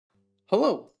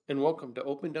Hello, and welcome to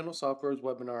Open Dental Software's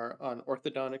webinar on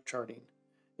orthodontic charting.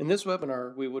 In this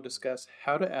webinar, we will discuss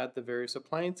how to add the various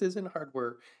appliances and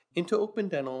hardware into Open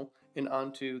Dental and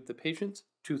onto the patient's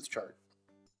tooth chart.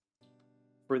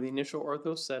 For the initial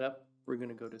ortho setup, we're going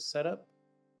to go to Setup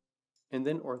and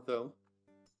then Ortho.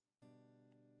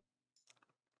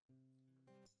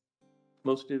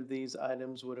 Most of these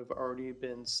items would have already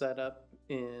been set up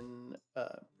in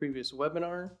a previous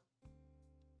webinar.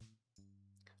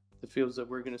 The fields that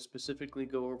we're going to specifically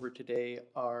go over today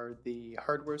are the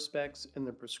hardware specs and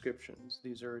the prescriptions.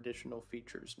 These are additional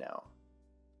features now.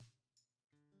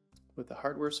 With the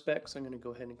hardware specs, I'm going to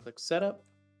go ahead and click Setup.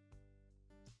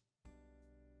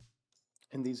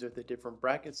 And these are the different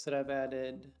brackets that I've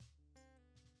added,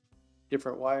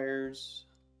 different wires,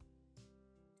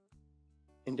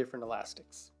 and different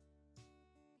elastics.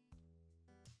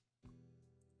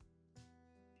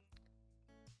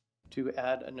 To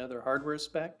add another hardware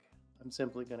spec, I'm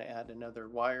simply going to add another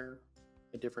wire,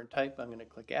 a different type. I'm going to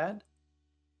click Add.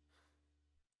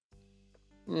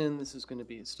 And this is going to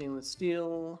be a stainless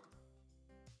steel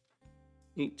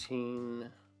 18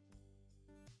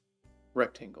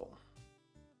 rectangle.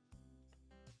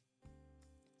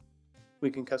 We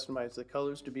can customize the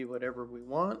colors to be whatever we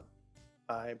want.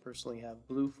 I personally have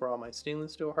blue for all my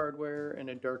stainless steel hardware and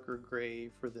a darker gray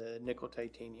for the nickel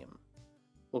titanium.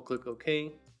 We'll click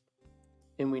OK,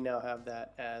 and we now have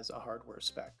that as a hardware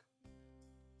spec.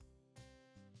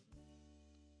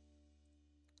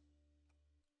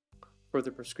 For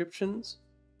the prescriptions,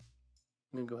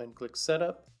 I'm going to go ahead and click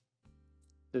Setup.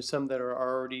 There's some that are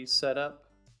already set up.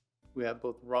 We have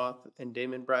both Roth and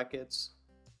Damon brackets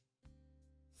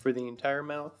for the entire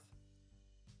mouth.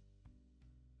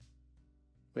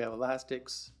 We have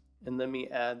elastics, and let me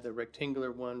add the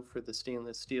rectangular one for the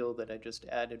stainless steel that I just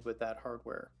added with that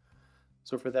hardware.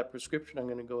 So for that prescription, I'm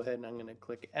going to go ahead and I'm going to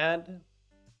click Add.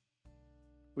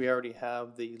 We already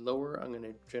have the lower. I'm going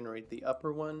to generate the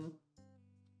upper one.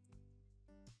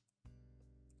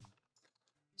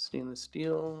 Stainless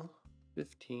steel,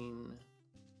 15,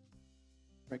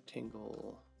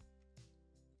 rectangle,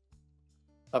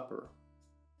 upper.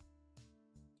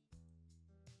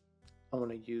 I want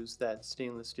to use that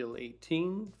stainless steel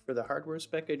 18 for the hardware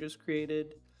spec I just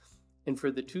created. And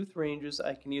for the tooth ranges,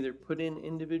 I can either put in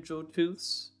individual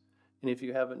tooths, and if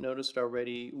you haven't noticed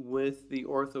already, with the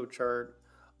ortho chart,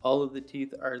 all of the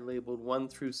teeth are labeled 1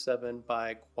 through 7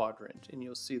 by quadrant, and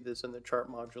you'll see this in the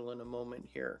chart module in a moment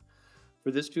here.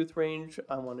 For this tooth range,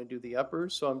 I want to do the upper,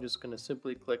 so I'm just going to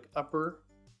simply click upper,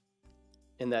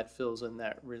 and that fills in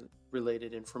that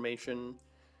related information.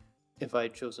 If I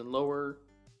had chosen lower,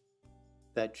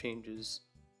 that changes,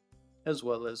 as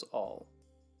well as all,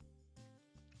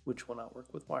 which will not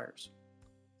work with wires.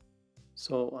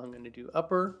 So I'm going to do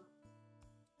upper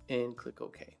and click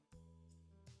OK.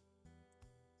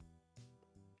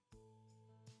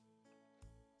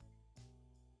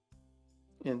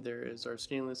 And there is our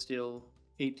stainless steel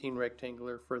 18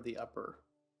 rectangular for the upper.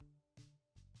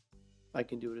 I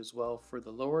can do it as well for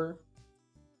the lower.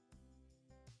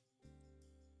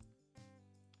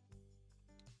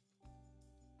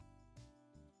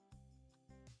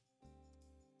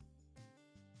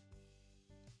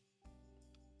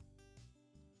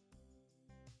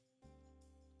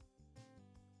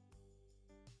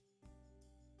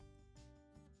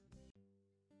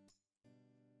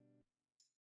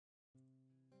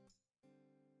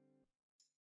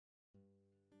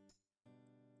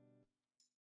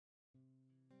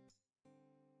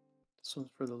 This one's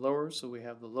for the lower, so we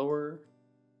have the lower,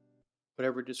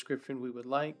 whatever description we would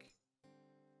like.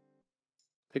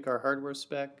 Pick our hardware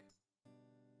spec.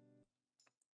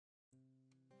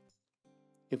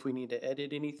 If we need to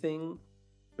edit anything,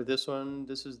 for this one,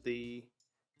 this is the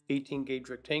 18 gauge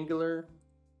rectangular,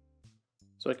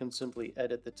 so I can simply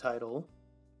edit the title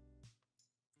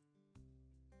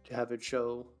to have it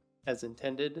show as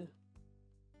intended.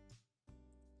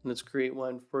 Let's create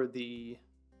one for the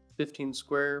 15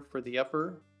 square for the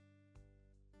upper.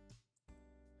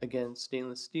 Again,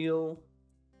 stainless steel,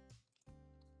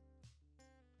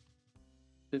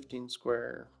 15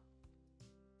 square,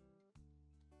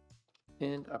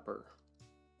 and upper.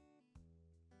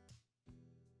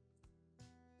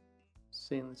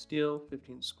 Stainless steel,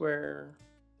 15 square,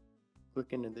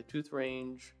 click into the tooth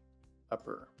range,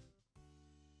 upper.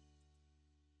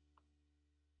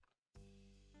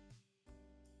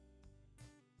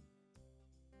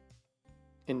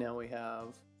 And now we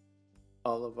have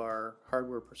all of our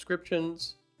hardware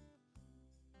prescriptions.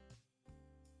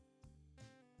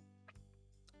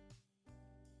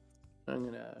 I'm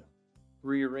going to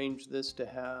rearrange this to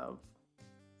have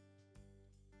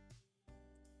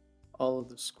all of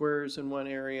the squares in one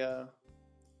area,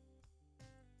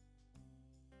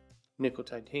 nickel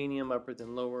titanium upper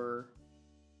than lower.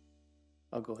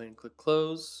 I'll go ahead and click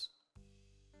close.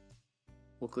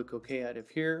 We'll click OK out of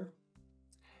here.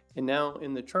 And now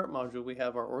in the chart module, we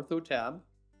have our Ortho tab.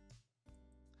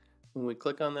 When we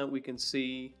click on that, we can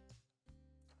see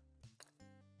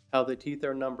how the teeth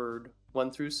are numbered 1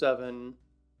 through 7,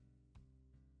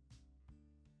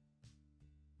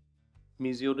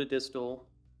 mesial to distal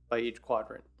by each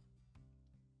quadrant.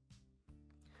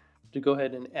 To go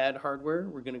ahead and add hardware,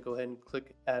 we're going to go ahead and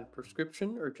click Add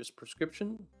Prescription or just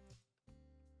Prescription.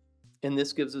 And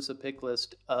this gives us a pick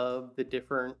list of the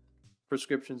different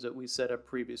prescriptions that we set up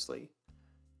previously.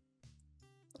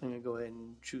 I'm going to go ahead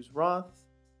and choose Roth,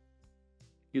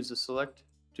 use the select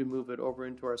to move it over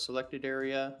into our selected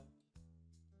area.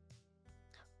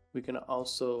 We can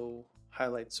also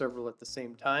highlight several at the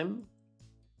same time.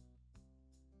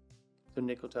 So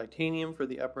nickel titanium for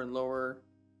the upper and lower.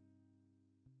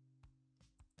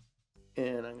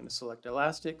 And I'm going to select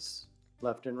elastics,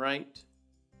 left and right.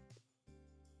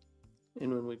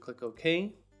 And when we click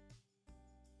OK,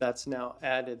 that's now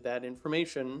added that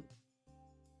information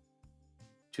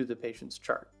to the patient's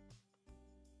chart.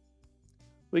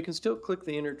 We can still click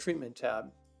the Inner Treatment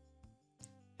tab,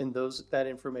 and that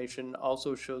information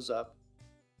also shows up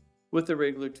with the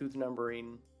regular tooth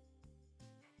numbering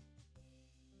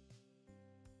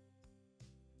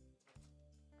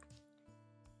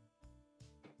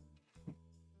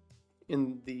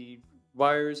in the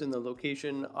wires and the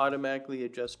location automatically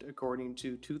adjust according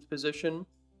to tooth position.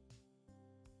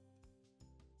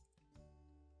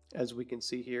 As we can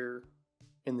see here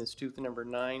in this tooth number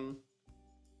 9.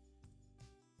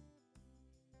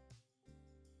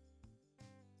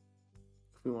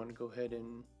 If we want to go ahead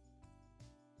and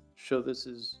show this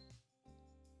as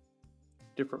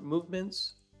different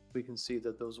movements, we can see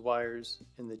that those wires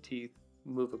in the teeth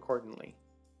move accordingly.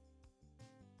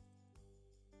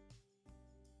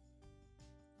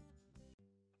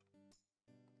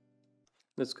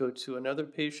 Let's go to another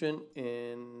patient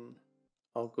and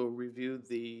I'll go review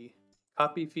the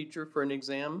copy feature for an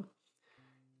exam.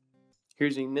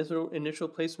 Here's the initial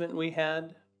placement we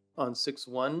had on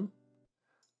 6/1.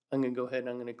 I'm going to go ahead and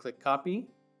I'm going to click copy.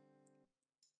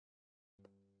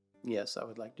 Yes, I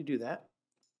would like to do that.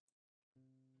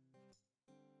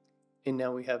 And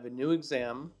now we have a new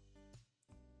exam.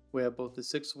 We have both the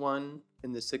 6/1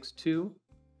 and the 6/2.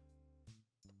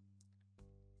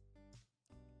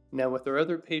 Now with our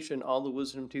other patient, all the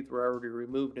wisdom teeth were already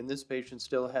removed and this patient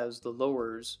still has the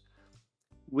lowers.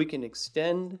 We can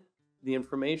extend the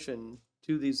information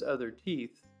to these other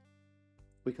teeth.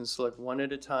 We can select one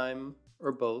at a time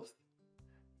or both.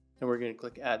 And we're going to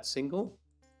click Add Single.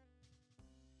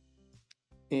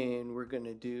 And we're going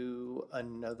to do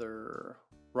another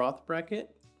Roth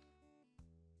bracket.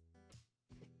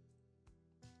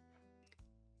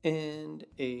 And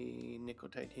a nickel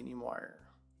titanium wire.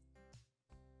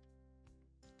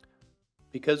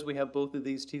 Because we have both of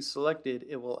these teeth selected,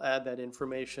 it will add that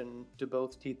information to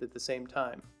both teeth at the same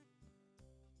time.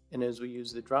 And as we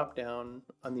use the drop down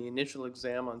on the initial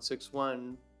exam on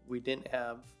 6/1, we didn't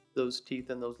have those teeth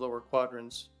in those lower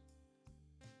quadrants,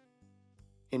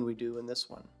 and we do in this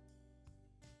one.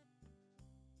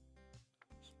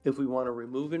 If we want to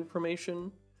remove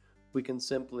information, we can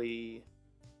simply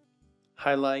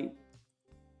highlight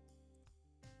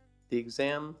the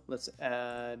exam. Let's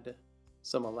add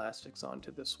some elastics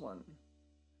onto this one.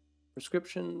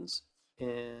 Prescriptions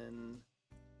and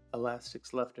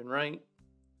elastics left and right.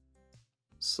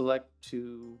 Select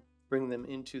to bring them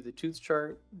into the tooth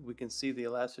chart. We can see the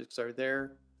elastics are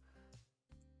there.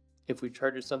 If we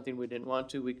charted something we didn't want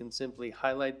to, we can simply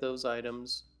highlight those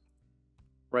items,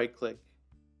 right click,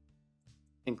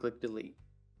 and click delete.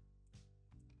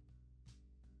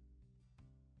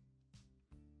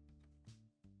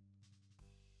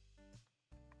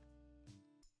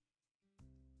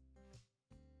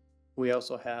 We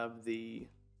also have the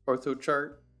ortho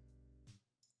chart.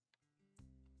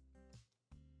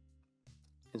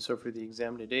 And so for the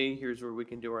exam today, here's where we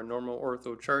can do our normal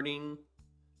ortho charting.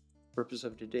 Purpose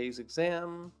of today's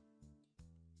exam,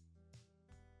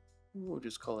 we'll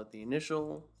just call it the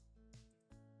initial.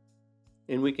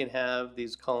 And we can have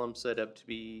these columns set up to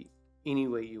be any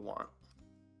way you want.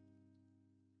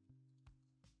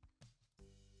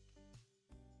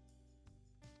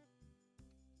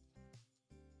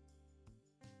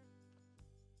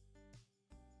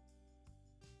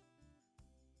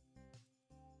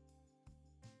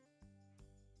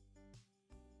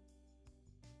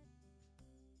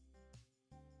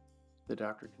 The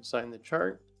doctor can sign the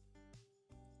chart.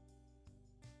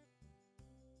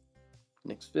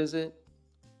 next visit.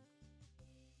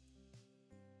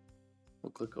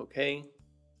 We'll click OK.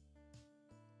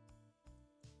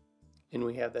 And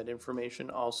we have that information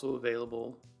also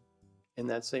available in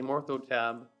that same Ortho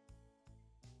tab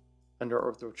under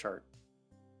Ortho Chart.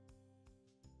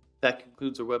 That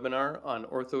concludes our webinar on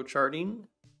ortho charting.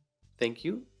 Thank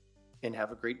you and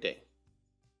have a great day.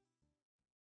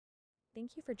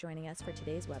 Thank you for joining us for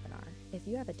today's webinar. If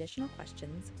you have additional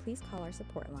questions, please call our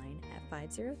support line at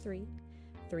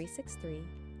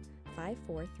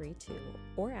 503-363-5432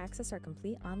 or access our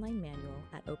complete online manual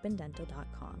at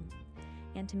opendental.com.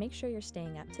 And to make sure you're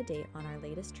staying up to date on our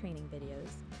latest training videos,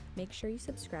 make sure you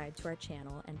subscribe to our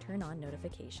channel and turn on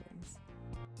notifications.